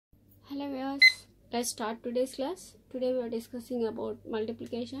Hello viewers, let's start today's class. Today we are discussing about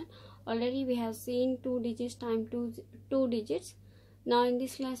multiplication. Already we have seen 2 digits time 2 digits. Now in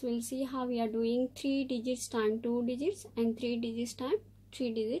this class we'll see how we are doing 3 digits time 2 digits and 3 digits time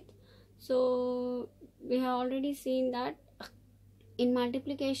 3 digits. So we have already seen that in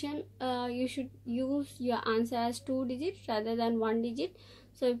multiplication you should use your answer as 2 digits rather than 1 digit.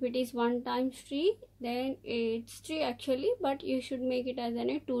 So if it is 1 times 3, then it's 3 actually, but you should make it as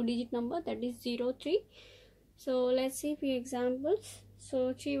a 2 digit number, that is 0 3. So let's see few examples.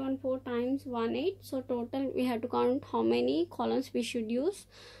 So 314 times 18, so total we have to count how many columns we should use.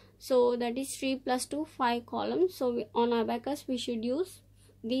 So that is 3 plus 2, 5 columns. So on Abacus we should use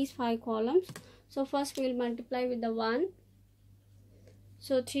these 5 columns. So first we will multiply with the 1.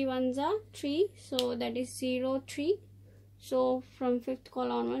 So 3 ones are 3, so that is 0 3. So from 5th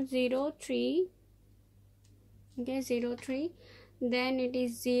column onwards, 0 3, okay, 0 3. Then it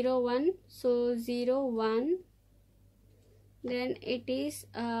is 0 1, so 0 1. Then it is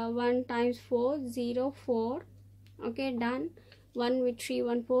 1 times 4, 0 4. Okay, done. 1 with 3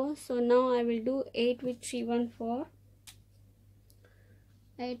 1 4. So now I will do 8 with 3 1 4.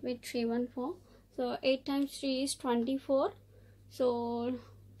 8 with 3 1 4. So 8 times 3 is 24. So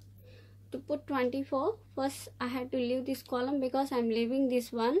to put 24, first I had to leave this column because I'm leaving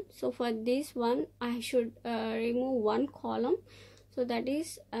this one. So for this one I should remove one column. So that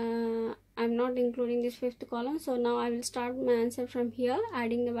is I'm not including this 5th column. So now I will start my answer from here,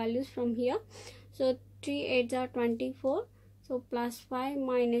 adding the values from here. So 3 8s are 24. So plus 5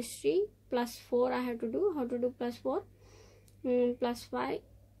 minus 3 plus 4 I have to do. How to do plus 4? Plus 5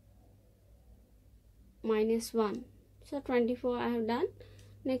 minus 1. So 24 I have done.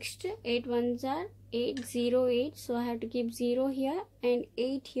 Next 8 ones are 8 0 8, so I have to keep 0 here and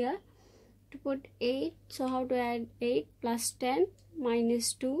 8 here to put 8. So how to add 8? Plus 10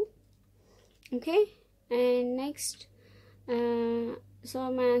 minus 2. Okay, and next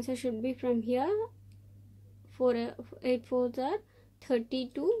so my answer should be from here. 8 4s are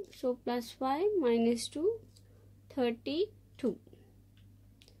 32, so plus 5 minus 2, 32.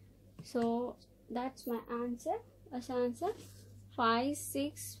 So that's my answer. As answer 5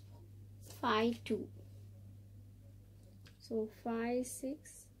 6 5 2. So 5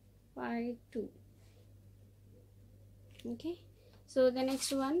 6 5 2. Okay, so the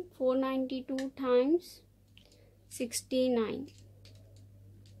next one, 492 times 69.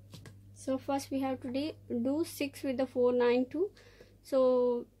 So first we have to do 6 with the 492.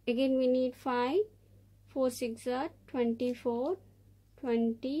 So again we need 5. 4 6 are 24,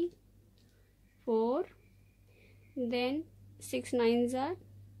 24. Then 6 9s are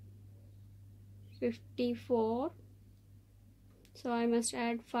 54. So I must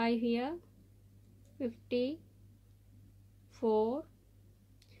add 5 here. 54.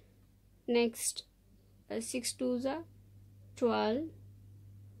 Next 6 2s are 12.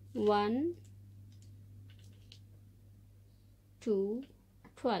 1 2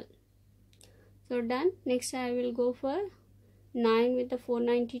 12. So done. Next I will go for 9 with the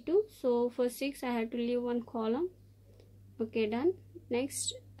 492. So for 6 I have to leave one column. Okay, done.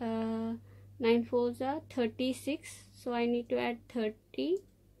 Next 9 4s are 36, so I need to add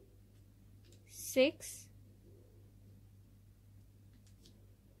 36.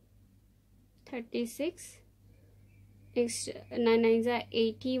 Next 9 9s are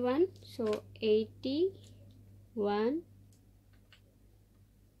 81, so 81.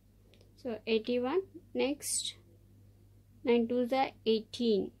 So 81. Next 9 2s are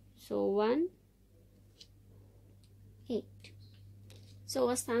 18, so 1 8. So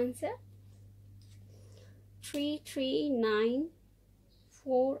what's the answer?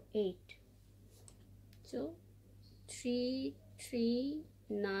 33948. So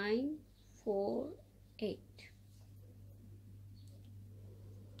 33948.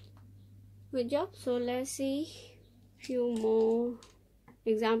 Good job. So let's see few more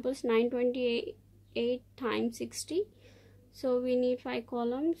examples. 928 times 60. So we need 5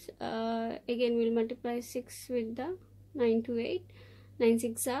 columns. Again we'll multiply 6 with the 9 to 8. 9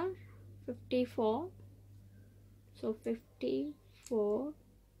 6 are 54. So 54.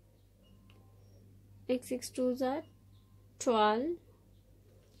 Next 6 2s are 12.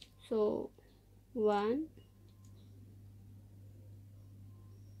 So 1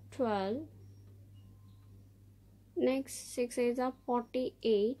 12. Next 6 8s are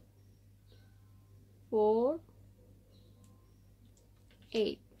 48. 4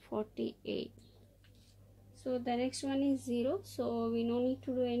 8 48. So the next one is 0, so we no need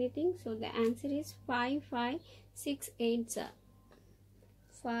to do anything. So the answer is 5 5 6 8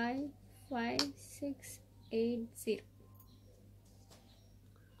 5 5 6 8 0.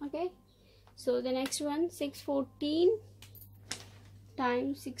 Okay, So the next one, 614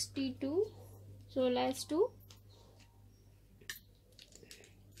 times 62. So let's do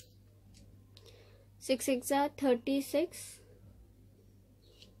 6 6 are 36.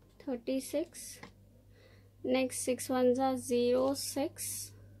 Next 6 ones are 0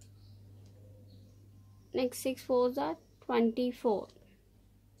 6. Next 6 fours are 24.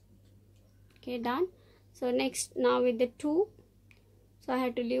 Okay, done. So next, now with the 2, so I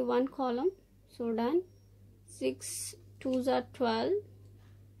have to leave one column. So done. 6 2s are 12.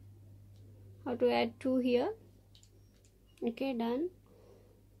 How to add 2 here? Okay, done.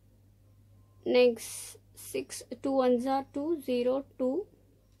 Next 6 2 ones are 2, 0 2.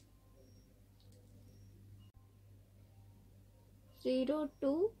 0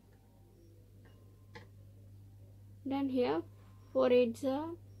 2. Then here 4 8s are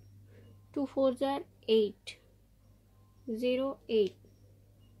 2 4s are 8. 0 8.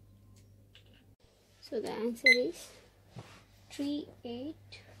 So the answer is 3 8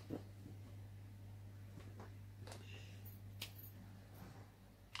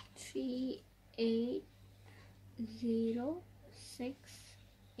 3 8 0 6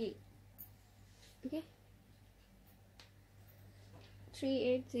 8. Okay,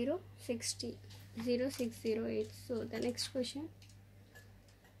 380600608. So the next question,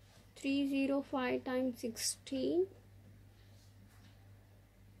 305 times 16.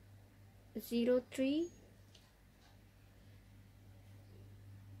 03.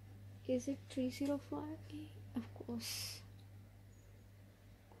 Is it 305? Of course,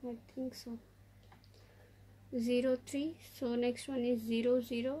 I think so. 03. So next one is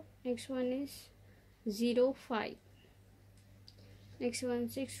 00. Next one is 05. Next one,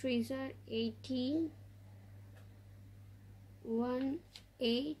 6 3s are 18. 1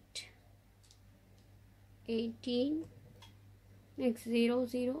 8 18. Next 0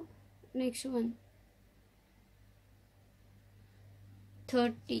 0. Next one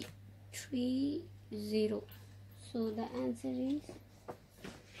 30 30. So the answer is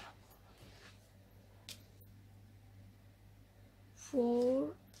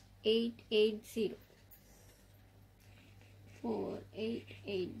 4880.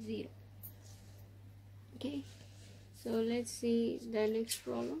 4880. Okay, so let's see the next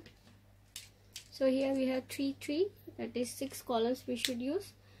problem. So here we have 3 3, that is 6 columns we should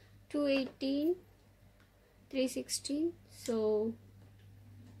use. 218 316. So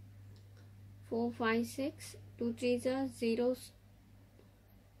 4 5 6. 2 3s are 0.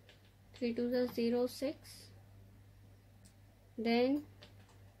 3 2s are 0 6. Then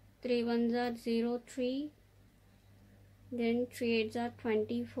 3 1s are 0 3. Then 3 8s are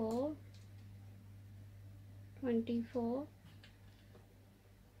 24.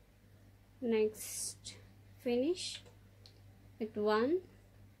 Next, finish with 1.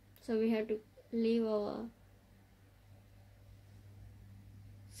 So we have to leave our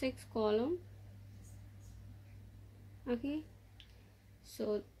 6th column. Okay,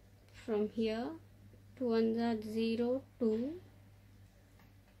 so from here 2 1s are 0 2,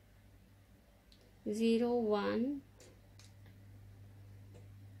 0 1,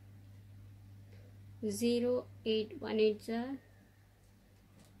 0 8. 1 8s are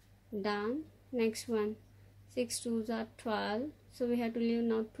done. Next one, 6 2s are 12. So we have to leave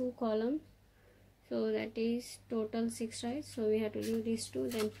now 2 columns. So that is total 6, right? So we have to leave these 2.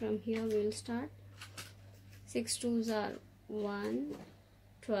 Then from here we will start. 6 2s are 1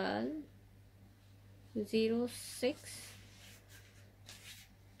 12 0 6.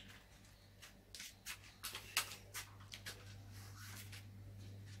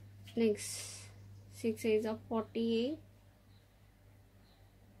 Next 6 8s are 48.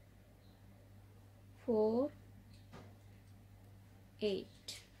 4 8.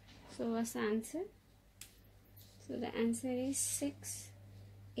 So what's the answer? So the answer is 6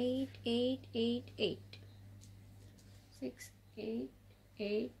 8 8 8 8. 6 8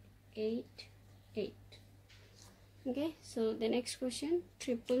 8 8 8. Okay, so the next question,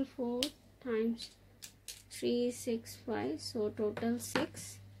 444 times 365. So total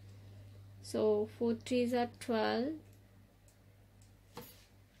 6. So 4 3s are 12.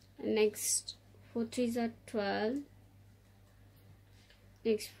 Next 4 3s are 12.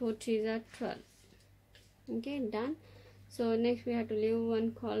 Next 4 3s are 12. Okay, done. So next we have to leave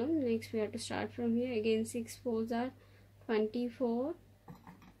one column. Next we have to start from here. Again 6 4s are 24.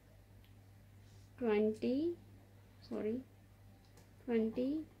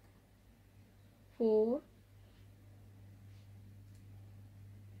 24.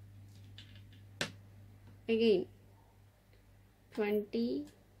 Again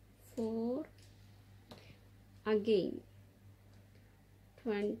 24. Again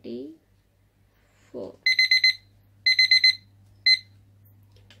 24. 4.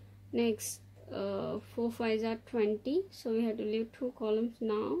 Next, 4 5s are 20, so we have to leave 2 columns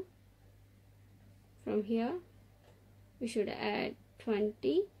now. From here we should add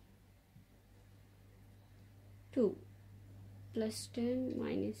 22 plus 10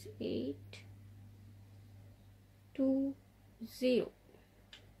 minus 8 2 0,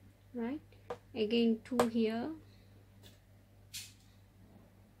 right? Again 2 here,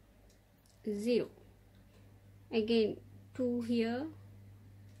 0, again 2 here,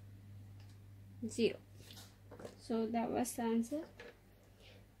 0. So that was the answer,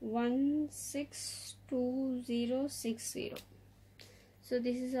 162060. So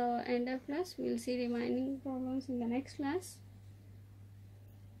this is our end of class. We'll see remaining problems in the next class.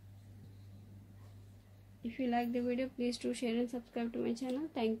 If you like the video, please do share and subscribe to my channel.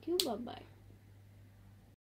 Thank you. Bye bye.